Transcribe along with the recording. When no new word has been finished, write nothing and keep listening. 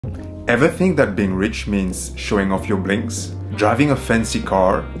Ever think that being rich means showing off your blinks, driving a fancy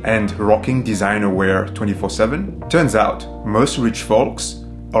car, and rocking designer wear 24/7? Turns out, most rich folks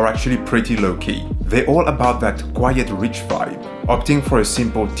are actually pretty low-key. They're all about that quiet rich vibe, opting for a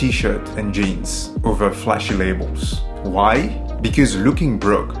simple t-shirt and jeans over flashy labels. Why? Because looking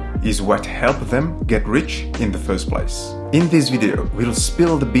broke is what helped them get rich in the first place. In this video, we'll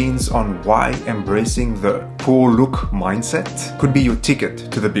spill the beans on why embracing the poor look mindset could be your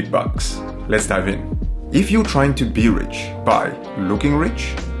ticket to the big bucks. Let's dive in. If you're trying to be rich by looking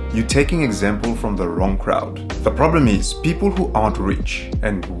rich, you're taking example from the wrong crowd. The problem is, people who aren't rich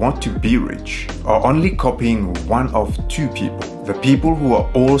and want to be rich are only copying one of two people. The people who are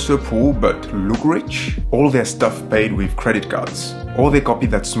also poor but look rich, all their stuff paid with credit cards. Or they copy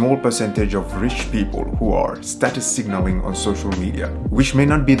that small percentage of rich people who are status signaling on social media, which may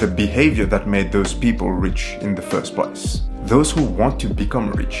not be the behavior that made those people rich in the first place. Those who want to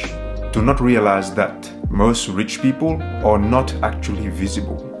become rich do not realize that most rich people are not actually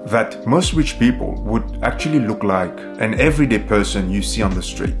visible. That most rich people would actually look like an everyday person you see on the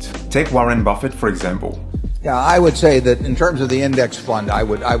street. Take Warren Buffett, for example. Yeah, I would say that in terms of the index fund, I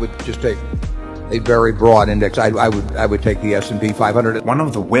would just take a very broad index. I would take the S&P 500. One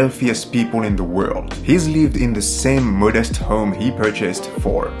of the wealthiest people in the world. He's lived in the same modest home he purchased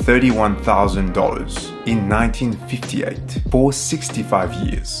for $31,000 in 1958 for 65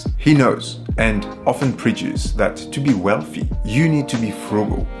 years. He knows and often preaches that to be wealthy, you need to be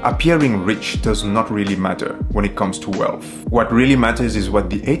frugal. Appearing rich does not really matter when it comes to wealth. What really matters is what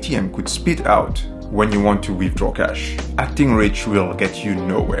the ATM could spit out when you want to withdraw cash. Acting rich will get you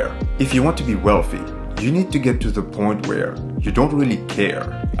nowhere. If you want to be wealthy, you need to get to the point where you don't really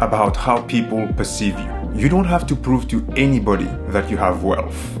care about how people perceive you. You don't have to prove to anybody that you have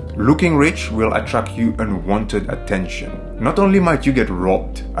wealth. Looking rich will attract you unwanted attention. Not only might you get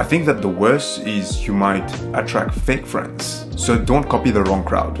robbed, I think that the worst is you might attract fake friends. So don't copy the wrong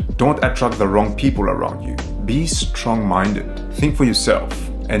crowd. Don't attract the wrong people around you. Be strong-minded. Think for yourself.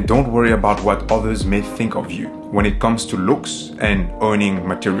 And don't worry about what others may think of you when it comes to looks and owning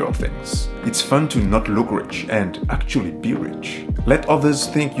material things. It's fun to not look rich and actually be rich. Let others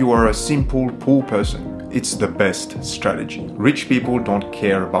think you are a simple, poor person. It's the best strategy. Rich people don't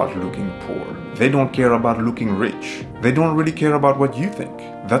care about looking poor. They don't care about looking rich. They don't really care about what you think.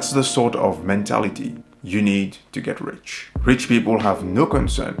 That's the sort of mentality you need to get rich. Rich people have no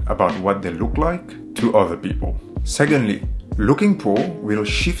concern about what they look like to other people. Secondly, looking poor will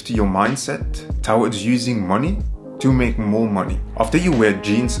shift your mindset towards using money to make more money. After you wear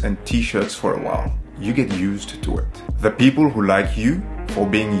jeans and t-shirts for a while, you get used to it. The people who like you for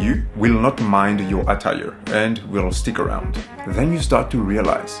being you will not mind your attire and will stick around. Then you start to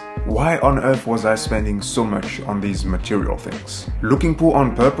realize, why on earth was I spending so much on these material things? Looking poor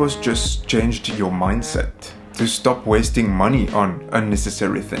on purpose just changed your mindset to stop wasting money on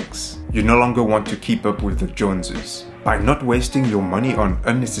unnecessary things. You no longer want to keep up with the Joneses. By not wasting your money on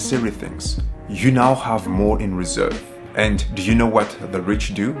unnecessary things, you now have more in reserve. And do you know what the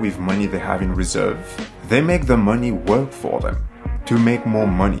rich do with money they have in reserve? They make the money work for them to make more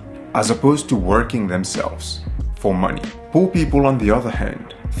money, as opposed to working themselves for money. Poor people, on the other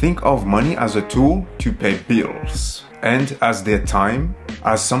hand, think of money as a tool to pay bills and as their time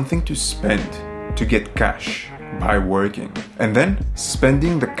as something to spend to get cash by working, and then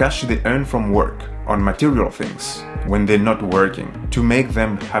spending the cash they earn from work on material things when they're not working to make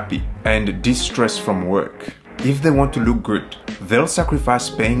them happy and distress from work. If they want to look good, they'll sacrifice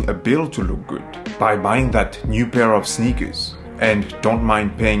paying a bill to look good by buying that new pair of sneakers and don't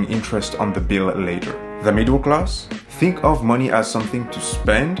mind paying interest on the bill later. The middle class think of money as something to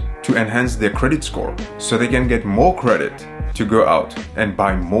spend to enhance their credit score so they can get more credit to go out and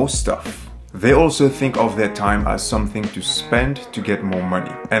buy more stuff. They also think of their time as something to spend to get more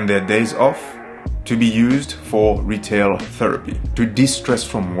money, and their days off to be used for retail therapy, to de-stress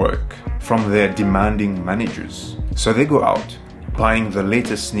from work, from their demanding managers. So they go out buying the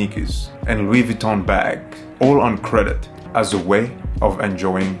latest sneakers and Louis Vuitton bag, all on credit, as a way of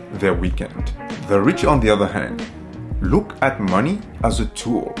enjoying their weekend. The rich, on the other hand, look at money as a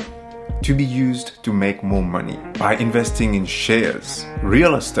tool to be used to make more money by investing in shares,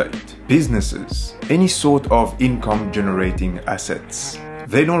 real estate, businesses, any sort of income generating assets.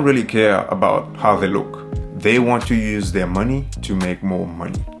 They don't really care about how they look. They want to use their money to make more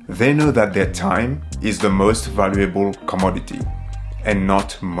money. They know that their time is the most valuable commodity and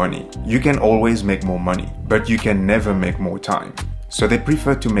not money. You can always make more money, but you can never make more time. So they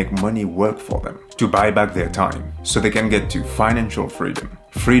prefer to make money work for them, to buy back their time, so they can get to financial freedom,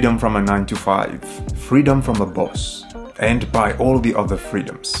 freedom from a 9 to 5, freedom from a boss, and buy all the other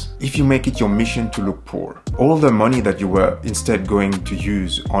freedoms. If you make it your mission to look poor, all the money that you were instead going to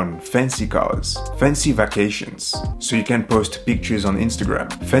use on fancy cars, fancy vacations, so you can post pictures on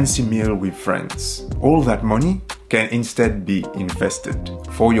Instagram, fancy meal with friends, all that money can instead be invested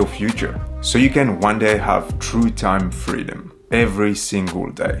for your future, so you can one day have true time freedom every single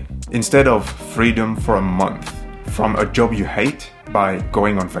day, instead of freedom for a month from a job you hate by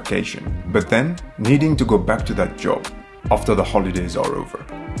going on vacation, but then needing to go back to that job after the holidays are over.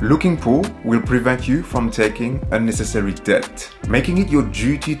 Looking poor will prevent you from taking unnecessary debt. Making it your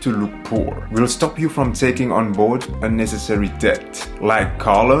duty to look poor will stop you from taking on board unnecessary debt, like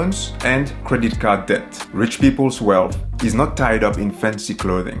car loans and credit card debt. Rich people's wealth is not tied up in fancy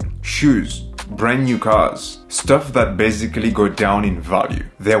clothing, shoes, brand new cars, stuff that basically go down in value.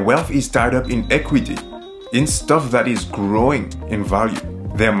 Their wealth is tied up in equity, in stuff that is growing in value.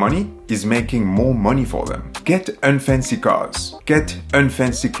 Their money is making more money for them. Get unfancy cars, get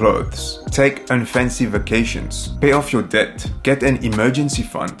unfancy clothes, take unfancy vacations, pay off your debt, get an emergency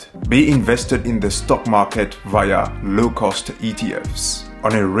fund, be invested in the stock market via low-cost ETFs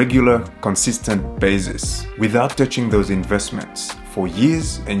on a regular, consistent basis without touching those investments for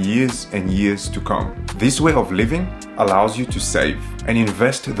years and years and years to come. This way of living allows you to save and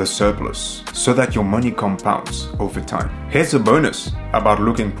invest the surplus so that your money compounds over time. Here's a bonus about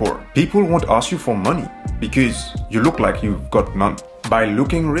looking poor. People won't ask you for money because you look like you've got none. By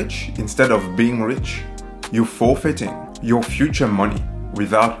looking rich instead of being rich, you're forfeiting your future money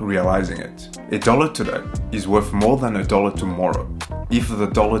without realizing it. $1 today is worth more than $1 tomorrow if the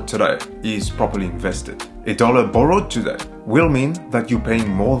dollar today is properly invested. $1 borrowed today will mean that you're paying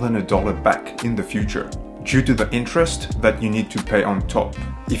more than $1 back in the future due to the interest that you need to pay on top.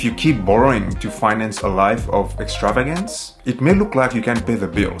 If you keep borrowing to finance a life of extravagance, it may look like you can pay the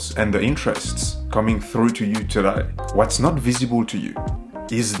bills and the interests coming through to you today. What's not visible to you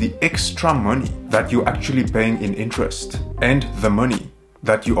is the extra money that you're actually paying in interest and the money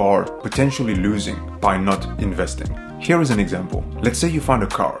that you are potentially losing by not investing. Here is an example. Let's say you find a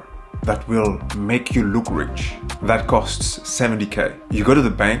car that will make you look rich, that costs $70K. You go to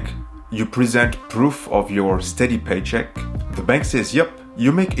the bank, you present proof of your steady paycheck. The bank says, yep,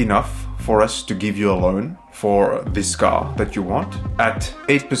 you make enough for us to give you a loan for this car that you want at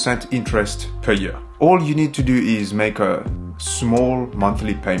 8% interest per year. All you need to do is make a small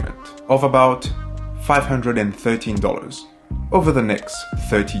monthly payment of about $513 over the next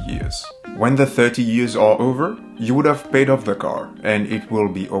 30 years. When the 30 years are over, you would have paid off the car and it will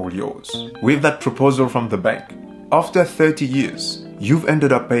be all yours. With that proposal from the bank, after 30 years, you've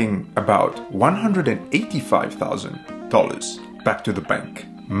ended up paying about $185,000 back to the bank.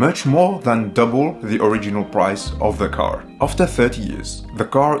 Much more than double the original price of the car. After 30 years, the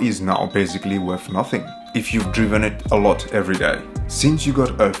car is now basically worth nothing if you've driven it a lot every day. Since you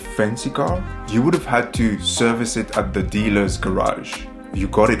got a fancy car, you would have had to service it at the dealer's garage you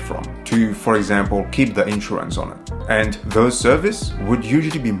got it from to, for example, keep the insurance on it. And those services would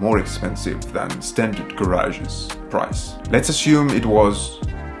usually be more expensive than standard garage's price. Let's assume it was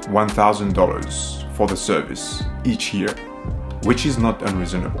 $1,000 for the service each year, which is not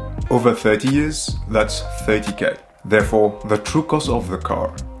unreasonable. Over 30 years, that's $30K. Therefore, the true cost of the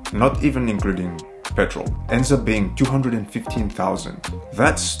car, not even including petrol, ends up being $215,000.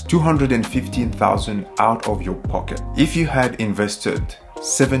 That's $215,000 out of your pocket. If you had invested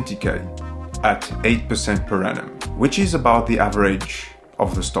 $70K at 8% per annum, which is about the average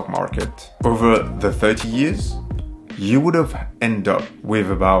of the stock market, over the 30 years, you would have ended up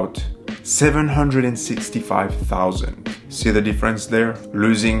with about $765,000. See the difference there?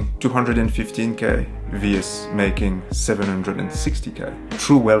 Losing $215K vs making $760K.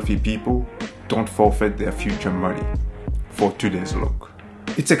 True wealthy people don't forfeit their future money for today's look.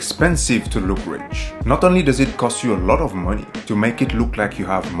 It's expensive to look rich. Not only does it cost you a lot of money to make it look like you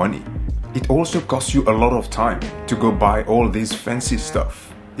have money, it also costs you a lot of time to go buy all this fancy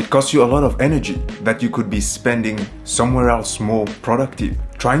stuff. It costs you a lot of energy that you could be spending somewhere else more productive,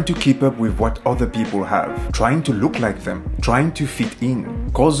 trying to keep up with what other people have, trying to look like them, trying to fit in,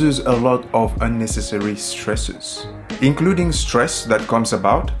 causes a lot of unnecessary stresses, including stress that comes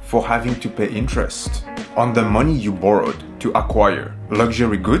about for having to pay interest on the money you borrowed to acquire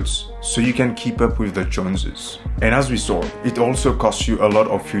luxury goods so you can keep up with the Joneses. And as we saw, it also costs you a lot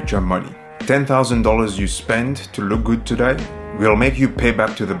of future money. $10,000 you spend to look good today will make you pay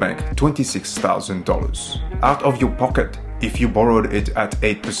back to the bank $26,000 out of your pocket if you borrowed it at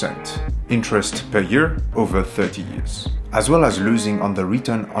 8% interest per year over 30 years, as well as losing on the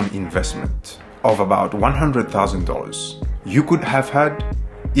return on investment of about $100,000 you could have had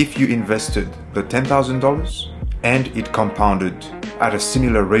if you invested the $10,000 and it compounded at a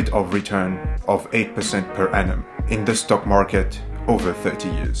similar rate of return of 8% per annum in the stock market over 30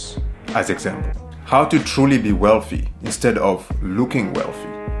 years. As example, how to truly be wealthy instead of looking wealthy.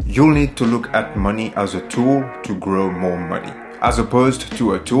 You'll need to look at money as a tool to grow more money, as opposed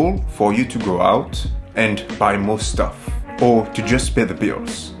to a tool for you to go out and buy more stuff, or to just pay the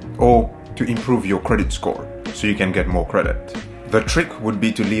bills, or to improve your credit score so you can get more credit. The trick would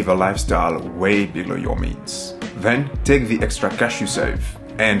be to live a lifestyle way below your means. Then take the extra cash you save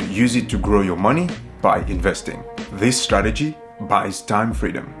and use it to grow your money by investing. This strategy buys time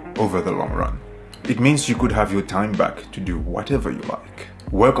freedom over the long run. It means you could have your time back to do whatever you like.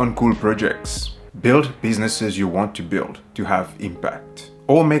 Work on cool projects. Build businesses you want to build to have impact.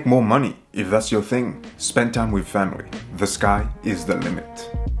 Or make more money if that's your thing. Spend time with family. The sky is the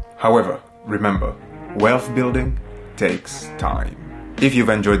limit. However, remember, wealth building takes time. If you've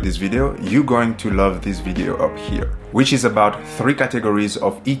enjoyed this video, you're going to love this video up here, which is about 3 categories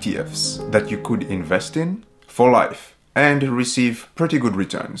of ETFs that you could invest in for life and receive pretty good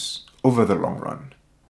returns over the long run.